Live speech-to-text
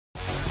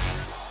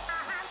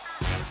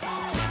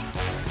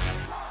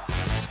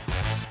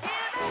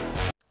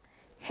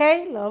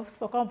Hey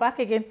loves, welcome back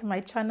again to my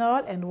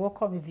channel and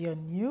welcome if you're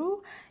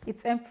new.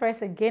 It's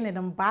Empress again and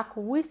I'm back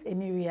with a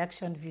new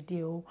reaction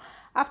video.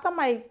 After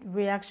my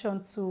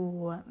reaction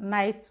to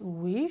Night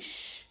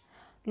Wish,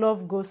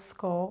 Love Goes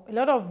Score, a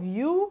lot of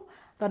you,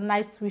 the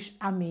Night Wish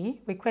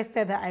army,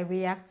 requested that I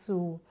react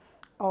to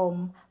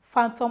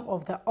Phantom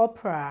of the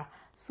Opera.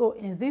 So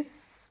in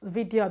this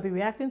video, I'll be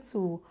reacting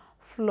to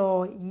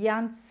Floor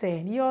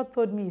Jansen. You all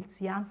told me it's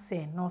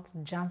Jansen, not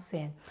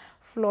Jansen.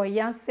 Floor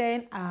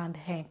Jansen and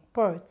Henk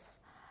Poort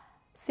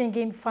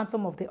singing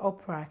Phantom of the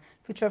Opera.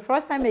 If it's your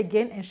first time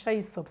again, ensure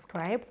you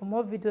subscribe for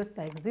more videos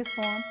like this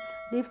one.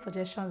 Leave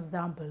suggestions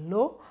down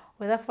below.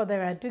 Without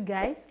further ado,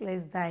 guys,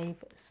 let's dive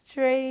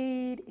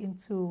straight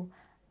into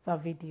the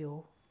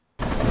video.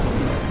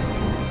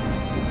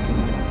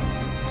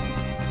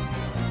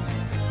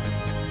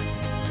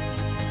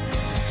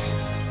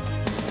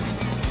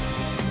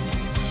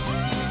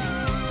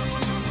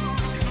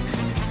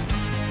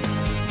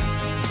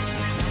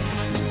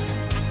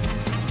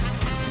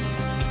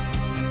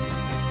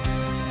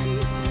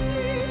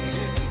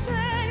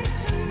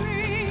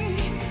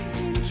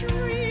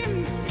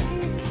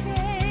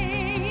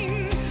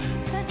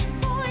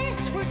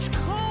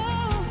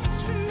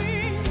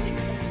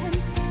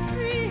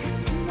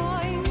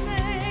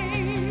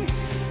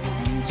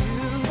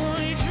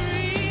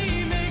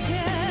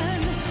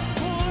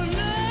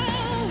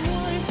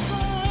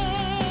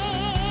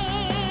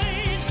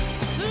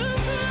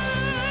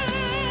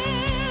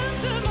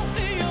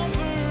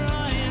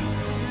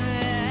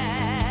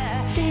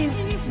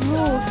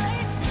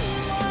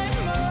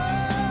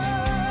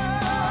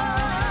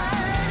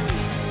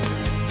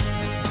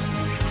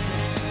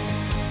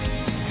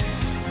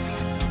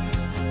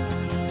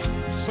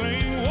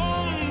 Sing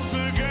once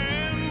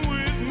again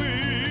with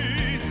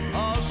me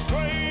a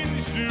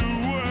strange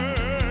new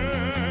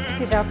word.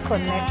 See that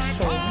connection.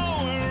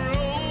 Power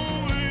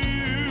over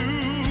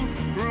you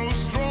grows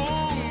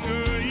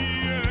stronger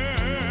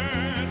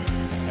yet.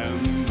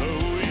 And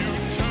though you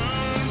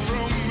turn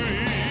from me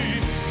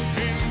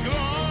in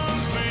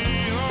glass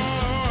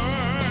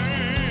behind,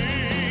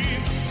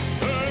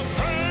 the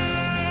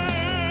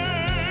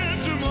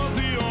phantom of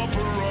the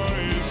opera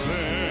is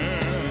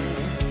there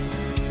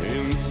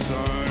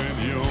inside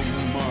your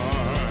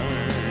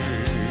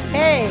mind.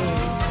 Hey!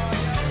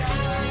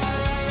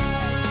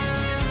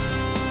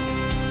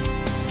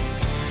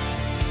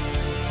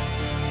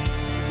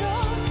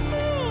 Those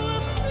who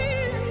have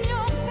seen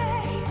your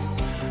face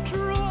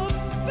draw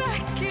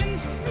back in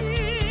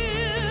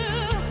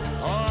fear.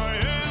 I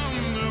am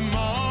the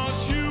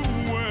mask you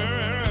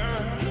wear.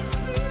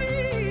 It's me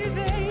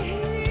they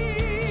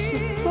hear.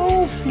 She's so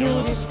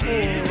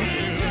beautiful.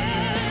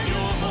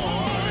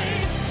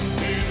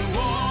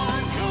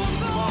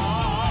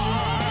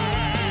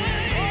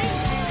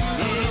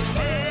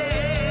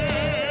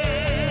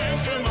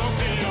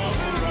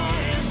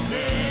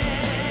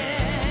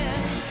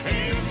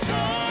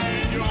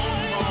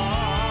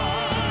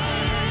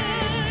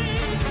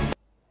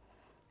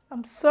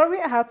 I'm sorry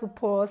I had to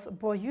pause,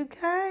 but you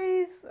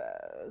guys,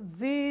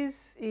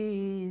 this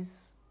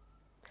is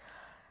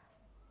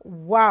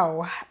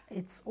wow,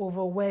 it's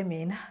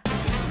overwhelming.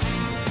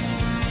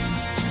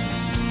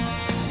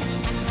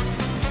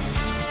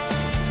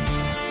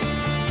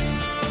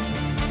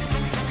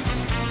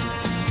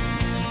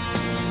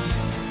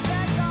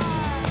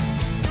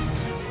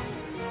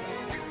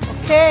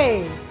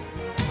 Okay.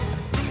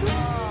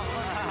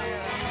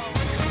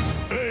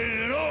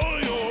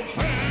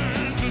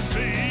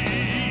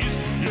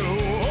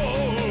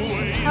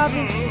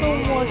 Having so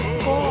much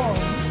fun.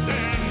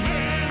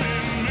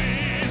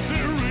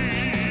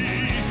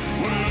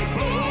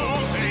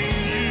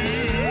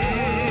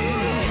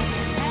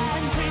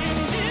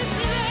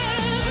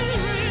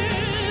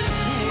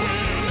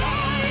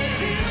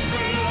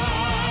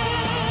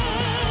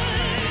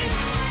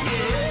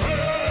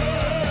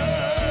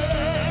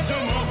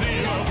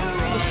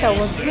 I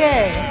was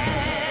there.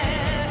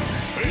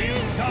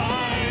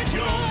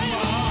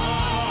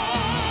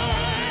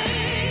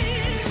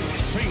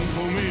 Sing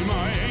for me,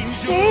 my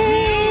angel.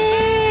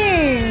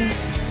 Sing.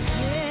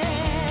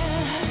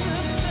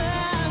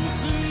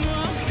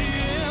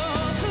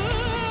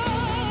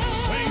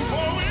 Sing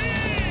for me.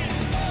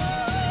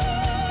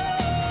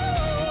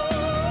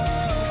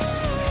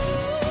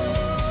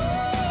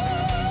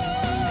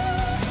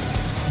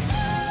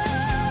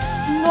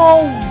 No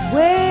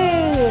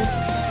way.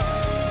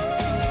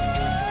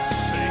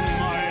 Sing,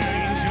 my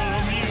angel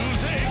of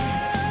music.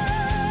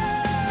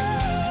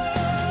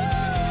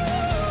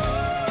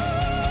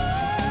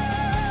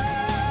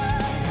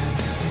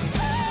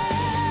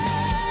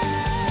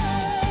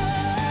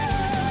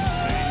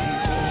 Sing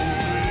for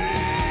me.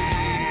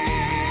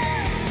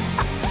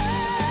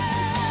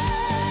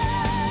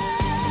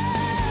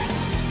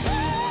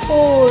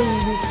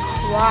 Holy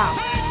crap.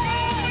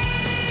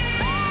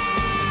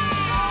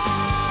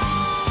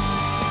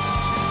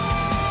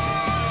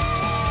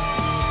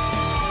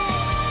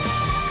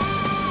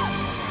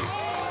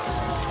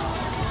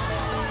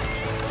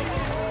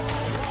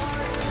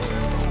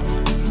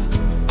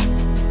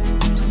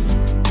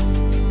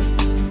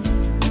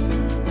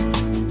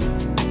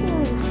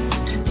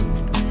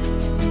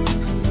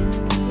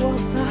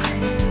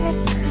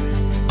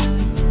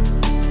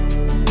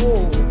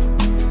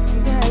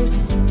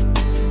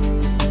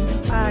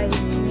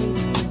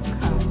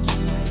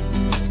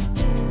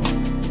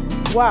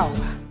 Wow.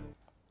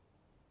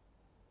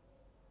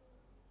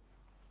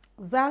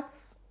 That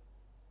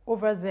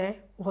over there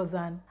was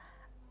an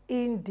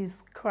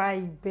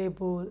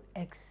indescribable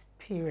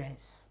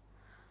experience.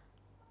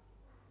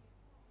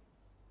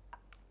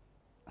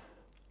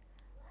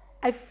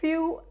 I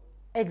feel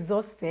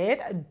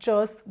exhausted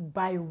just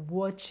by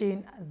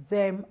watching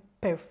them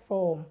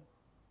perform.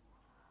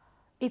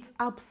 It's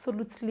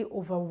absolutely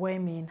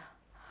overwhelming.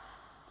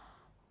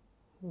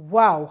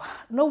 Wow,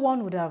 no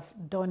one would have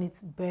done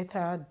it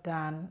better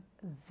than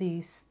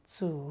these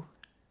two.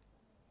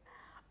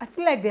 I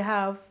feel like they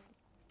have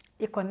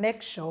a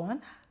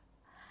connection,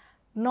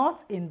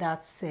 not in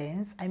that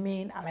sense. I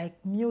mean,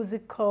 like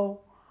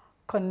musical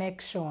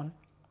connection.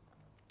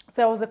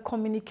 There was a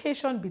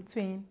communication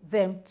between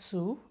them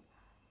two.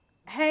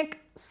 Hank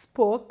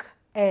spoke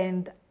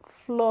and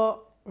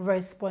Flo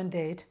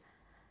responded.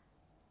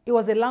 It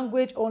was a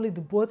language only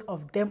the both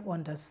of them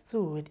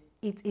understood.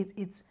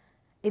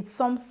 It's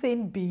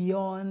something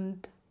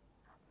beyond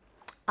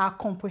our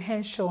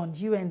comprehension,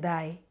 you and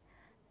I.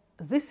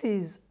 This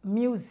is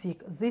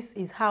music. This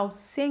is how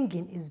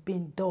singing is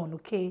being done,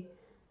 okay?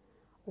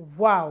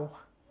 Wow.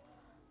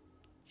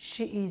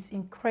 She is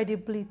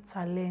incredibly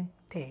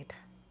talented.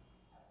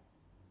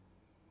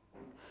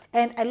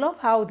 And I love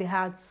how they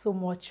had so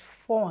much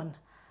fun.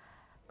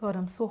 God,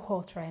 I'm so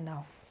hot right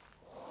now.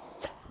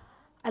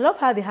 I love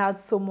how they had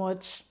so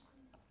much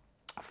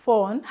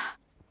fun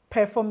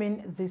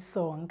performing this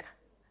song.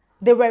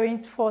 They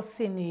weren't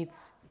forcing it.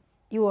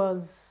 It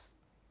was,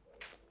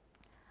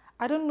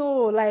 I don't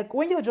know, like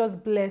when you're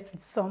just blessed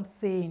with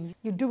something,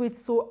 you do it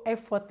so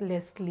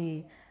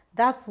effortlessly.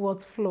 That's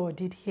what Flo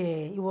did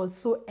here. It was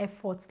so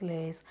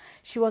effortless.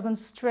 She wasn't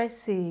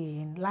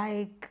stressing.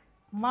 Like,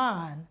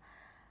 man,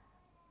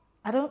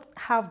 I don't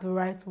have the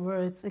right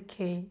words,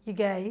 okay, you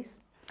guys.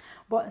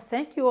 But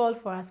thank you all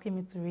for asking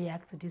me to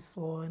react to this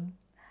one.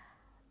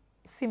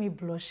 See me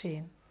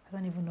blushing. I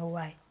don't even know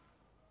why.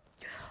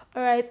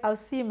 All right, I'll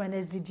see you in my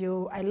next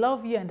video. I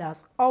love you, and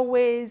as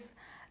always,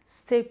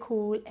 stay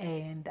cool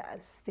and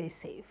stay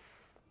safe.